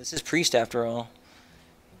back. I mean, this is Priest after all.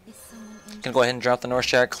 Gonna go ahead and drop the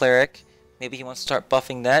Northshire Cleric. Maybe he wants to start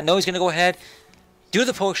buffing that. No, he's gonna go ahead, do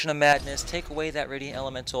the Potion of Madness, take away that Radiant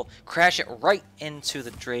Elemental, crash it right into the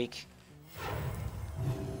Drake.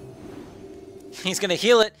 He's gonna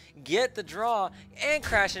heal it, get the draw, and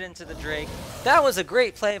crash it into the Drake. That was a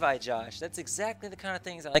great play by Josh. That's exactly the kind of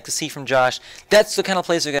things I like to see from Josh. That's the kind of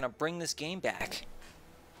plays that are gonna bring this game back.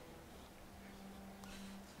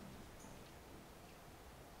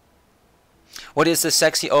 What is this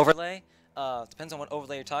sexy overlay? Depends on what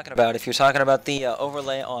overlay you're talking about. If you're talking about the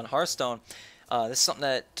overlay on Hearthstone, this is something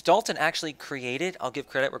that Dalton actually created. I'll give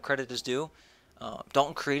credit where credit is due.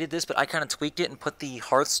 Dalton created this, but I kind of tweaked it and put the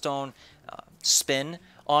Hearthstone spin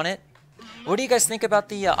on it. What do you guys think about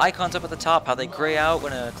the icons up at the top, how they gray out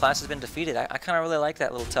when a class has been defeated? I kind of really like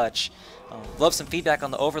that little touch. Love some feedback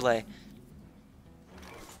on the overlay.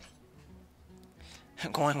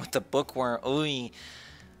 Going with the Bookworm. Ooh.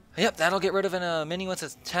 Yep, that'll get rid of a minion with an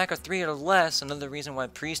attack of 3 or less. Another reason why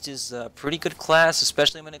Priest is a pretty good class,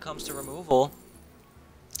 especially when it comes to removal.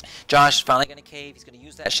 Josh finally going to cave. He's going to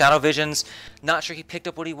use that Shadow Visions. Not sure he picked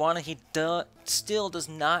up what he wanted. He still does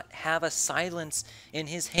not have a silence in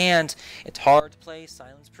his hand. It's hard to play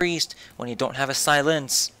Silence Priest when you don't have a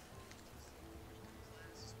silence.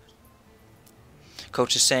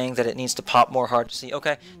 Coach is saying that it needs to pop more hard to see.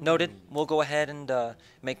 Okay, noted. We'll go ahead and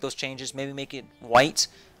make those changes. Maybe make it white.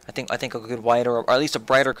 I think a good white or at least a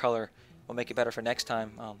brighter color will make it better for next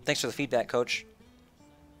time. Thanks for the feedback, Coach.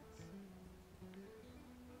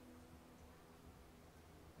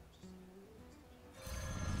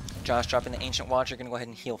 Josh dropping the Ancient Watcher. Going to go ahead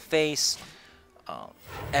and heal face.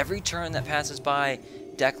 Every turn that passes by,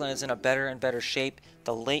 Declan is in a better and better shape.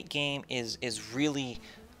 The late game is really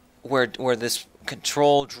where this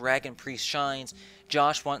control Dragon Priest shines.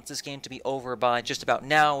 Josh wants this game to be over by just about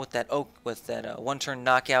now with that one-turn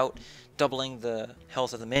knockout, doubling the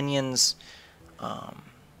health of the minions,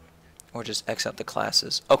 or just X out the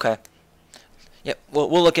classes. Okay. Yep,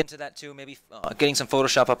 we'll look into that too. Maybe getting some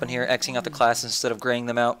Photoshop up in here, Xing out the classes instead of graying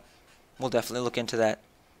them out. We'll definitely look into that.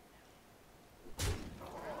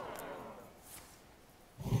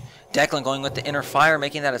 Declan going with the Inner Fire,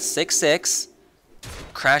 making that a 6/6.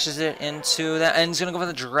 Crashes it into that, and he's going to go for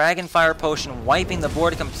the Dragon Fire Potion, wiping the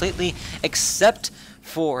board completely, except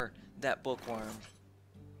for that Bookworm.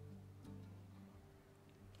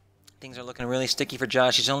 Things are looking really sticky for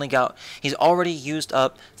Josh. He's already used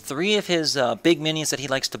up 3 of his big minions that he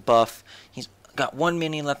likes to buff. He's got 1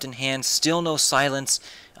 minion left in hand. Still no silence.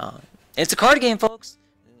 It's a card game, folks.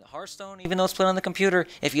 Hearthstone, even though it's played on the computer,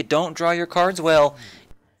 if you don't draw your cards well,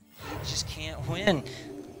 you just can't win.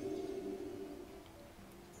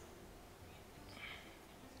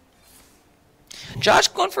 Josh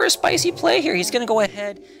going for a spicy play here. He's going to go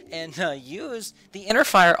ahead and use the Inner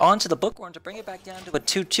Fire onto the Bookworm to bring it back down to a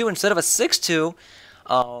 2-2 instead of a 6-2.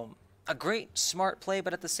 A great, smart play,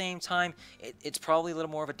 but at the same time, it's probably a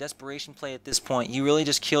little more of a desperation play at this point. You really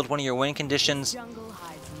just killed one of your win conditions.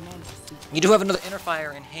 You do have another Inner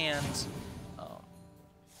Fire in hand,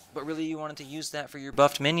 but really you wanted to use that for your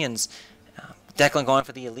buffed minions. Declan going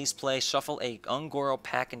for the Elise play. Shuffle a Ungoro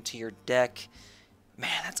pack into your deck.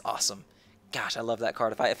 Man, that's awesome. Gosh, I love that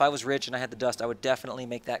card. If I was rich and I had the dust, I would definitely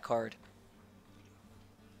make that card.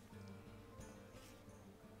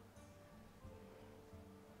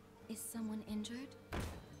 Is someone injured?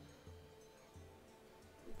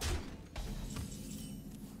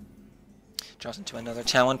 Draws into another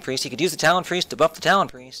Talon Priest. He could use the Talon Priest to buff the Talon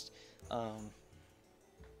Priest.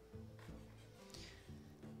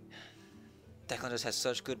 Declan just has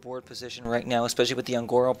such good board position right now, especially with the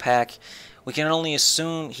Ungoro pack. We can only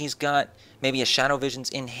assume he's got maybe a Shadow Visions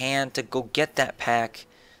in hand to go get that pack.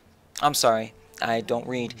 I'm sorry, I don't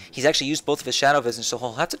read. He's actually used both of his Shadow Visions, so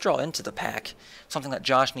he'll have to draw into the pack. Something that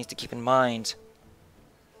Josh needs to keep in mind.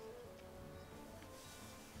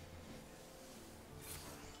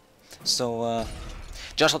 So,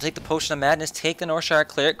 Josh will take the Potion of Madness, take the Northshire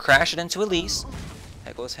Cleric, crash it into Elise.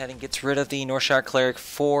 That goes ahead and gets rid of the Northshire Cleric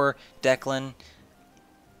for Declan.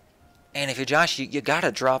 And if you're Josh, you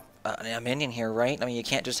gotta drop a minion here, right? I mean, you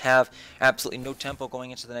can't just have absolutely no tempo going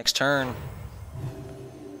into the next turn.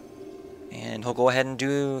 And he'll go ahead and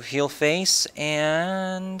do Heal Face,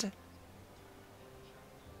 and...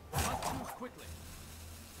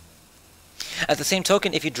 At the same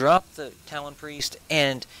token, if you drop the Talon Priest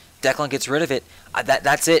and Declan gets rid of it,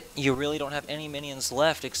 that's it. You really don't have any minions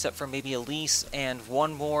left except for maybe Elise and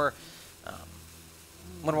one more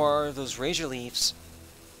of those Razor Leaves.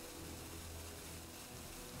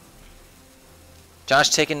 Josh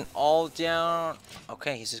taking all down.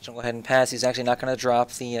 Okay, he's just going to go ahead and pass. He's actually not going to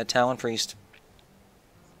drop the Talon Priest.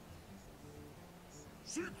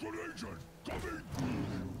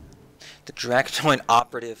 The Draconoid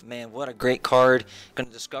Operative, man, what a great card. Going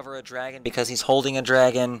to discover a dragon because he's holding a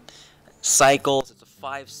dragon. Cycles, it's a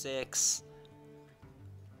 5/6.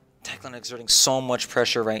 Declan exerting so much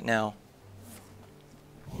pressure right now.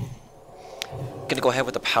 Going to go ahead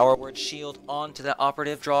with the Power Word Shield onto that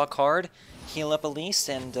Operative, draw a card, heal up Elise,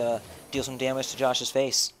 and deal some damage to Josh's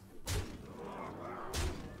face.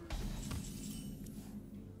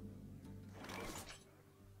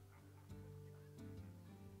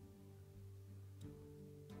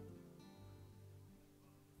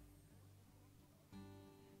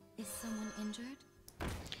 Is someone injured?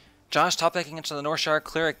 Josh top decking into the Northshire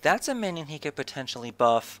Cleric. That's a minion he could potentially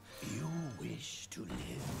buff. You wish to live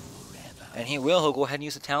forever. And he will. He'll go ahead and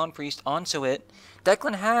use the Talon Priest onto it.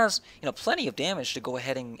 Declan has, plenty of damage to go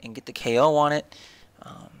ahead and get the KO on it.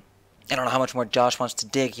 I don't know how much more Josh wants to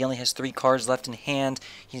dig. He only has 3 cards left in hand.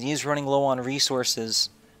 He is running low on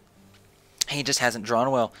resources. He just hasn't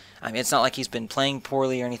drawn well. I mean, it's not like he's been playing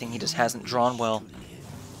poorly or anything. He just hasn't drawn well.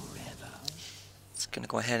 It's going to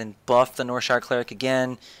go ahead and buff the Northshire Cleric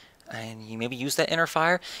again. And you maybe use that Inner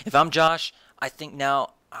Fire. If I'm Josh, I think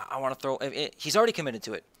now I want to throw... he's already committed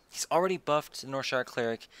to it. He's already buffed the Northshire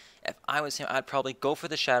Cleric. If I was him, I'd probably go for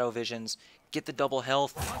the Shadow Visions, get the double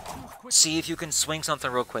health, see if you can swing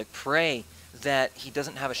something real quick. Pray that he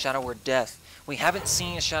doesn't have a Shadow Word Death. We haven't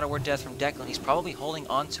seen a Shadow Word Death from Declan. He's probably holding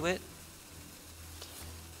on to it.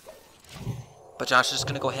 But Josh is just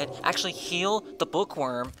going to go ahead, actually heal the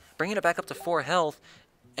Bookworm, bringing it back up to 4 health,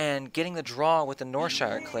 and getting the draw with the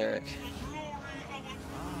Northshire Cleric.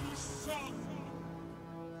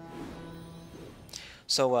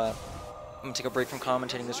 So, I'm going to take a break from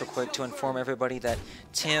commentating this real quick to inform everybody that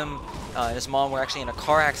Tim and his mom were actually in a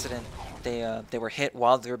car accident. They were hit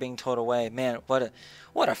while they were being towed away. Man, what a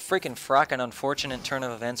freaking fracking unfortunate turn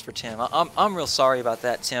of events for Tim. I'm real sorry about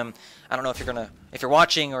that, Tim. I don't know if you're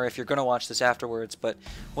watching or if you're gonna watch this afterwards, but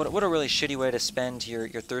what a really shitty way to spend your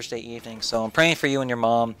Thursday evening. So I'm praying for you and your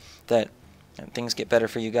mom that things get better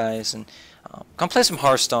for you guys, and come play some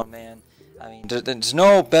Hearthstone, man. I mean, there's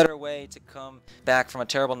no better way to come back from a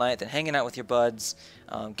terrible night than hanging out with your buds.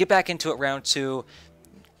 Get back into it round 2.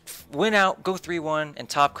 Win out, go 3-1, and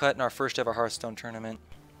top cut in our first ever Hearthstone tournament.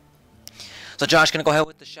 So Josh going to go ahead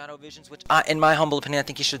with the Shadow Visions, which in my humble opinion, I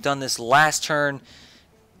think he should have done this last turn.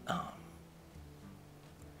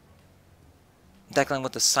 Declan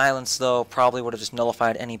with the silence, though, probably would have just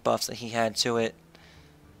nullified any buffs that he had to it.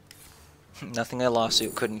 Nothing a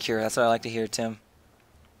lawsuit couldn't cure. That's what I like to hear, Tim.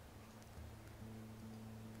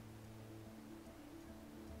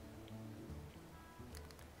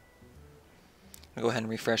 I'll go ahead and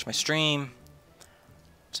refresh my stream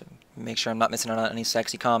to make sure I'm not missing out on any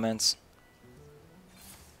sexy comments.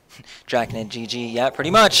 Draconid GG, yeah,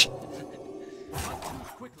 pretty much.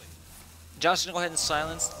 Josh is going to go ahead and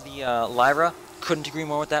silence the Lyra. Couldn't agree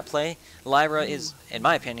more with that play. Lyra is, in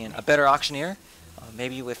my opinion, a better auctioneer.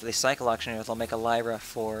 Maybe if they cycle auctioneer, they'll make a Lyra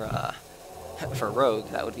for Rogue.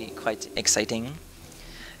 That would be quite exciting.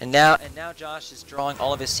 And now Josh is drawing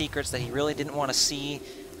all of his secrets that he really didn't want to see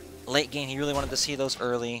late game. He really wanted to see those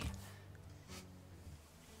early.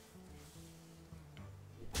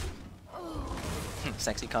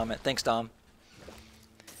 Sexy comment. Thanks, Dom.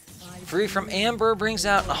 Free from Amber brings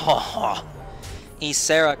out... Oh,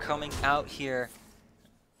 Ysera coming out here.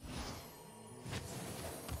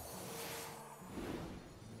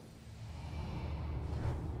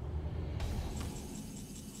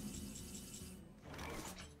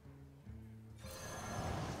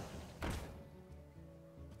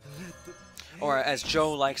 Or as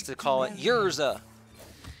Joe likes to call it, Yurza.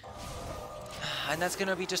 And that's going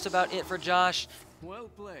to be just about it for Josh. Well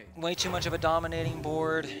played. Way too much of a dominating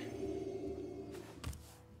board.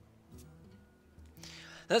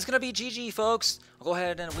 That's going to be GG, folks. I'll go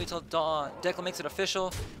ahead and wait till Declan makes it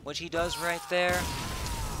official, which he does right there.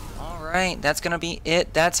 All right, that's going to be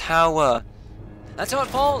it. That's how it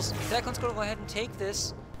falls. Declan's going to go ahead and take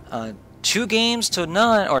this. 2 games to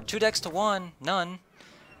none, or 2 decks to 1, none.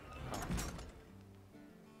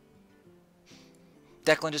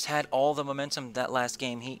 Declan just had all the momentum that last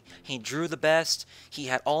game. He drew the best. He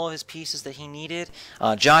had all of his pieces that he needed.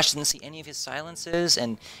 Josh didn't see any of his silences,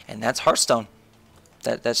 and that's Hearthstone.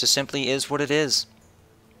 That just simply is what it is.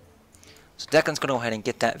 So Declan's going to go ahead and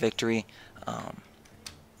get that victory.